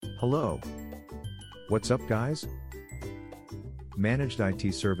Hello. What's up, guys? Managed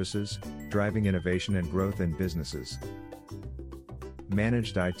IT services, driving innovation and growth in businesses.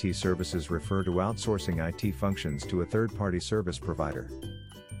 Managed IT services refer to outsourcing IT functions to a third-party service provider.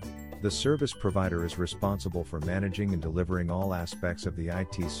 The service provider is responsible for managing and delivering all aspects of the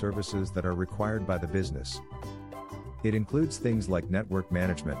IT services that are required by the business. It includes things like network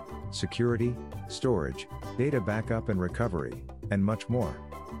management, security, storage, data backup and recovery, and much more.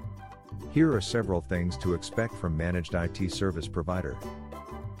 Here are several things to expect from managed IT service provider.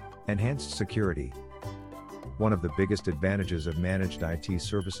 Enhanced security. One of the biggest advantages of managed IT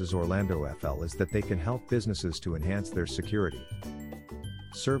services Orlando FL is that they can help businesses to enhance their security.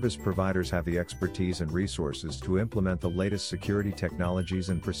 Service providers have the expertise and resources to implement the latest security technologies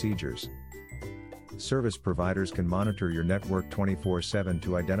and procedures. Service providers can monitor your network 24/7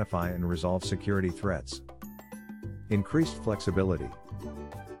 to identify and resolve security threats. Increased flexibility.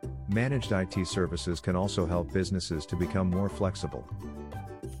 Managed IT services can also help businesses to become more flexible.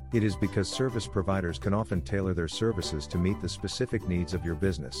 It is because service providers can often tailor their services to meet the specific needs of your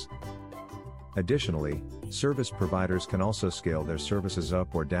business. Additionally, service providers can also scale their services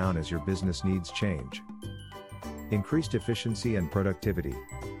up or down as your business needs change. Increased efficiency and productivity.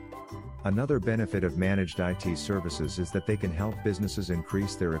 Another benefit of managed IT services is that they can help businesses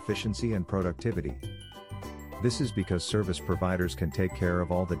increase their efficiency and productivity. This is because service providers can take care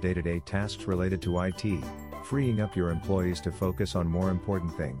of all the day-to-day tasks related to IT, freeing up your employees to focus on more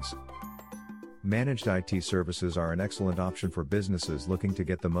important things. Managed IT services are an excellent option for businesses looking to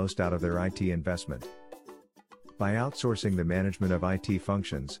get the most out of their IT investment. By outsourcing the management of IT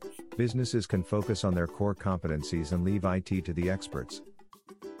functions, businesses can focus on their core competencies and leave IT to the experts.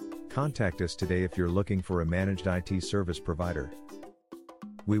 Contact us today if you're looking for a managed IT service provider.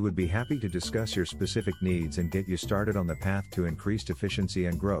 We would be happy to discuss your specific needs and get you started on the path to increased efficiency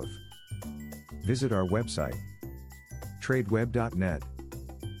and growth. Visit our website, tradeweb.net.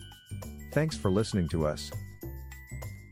 Thanks for listening to us.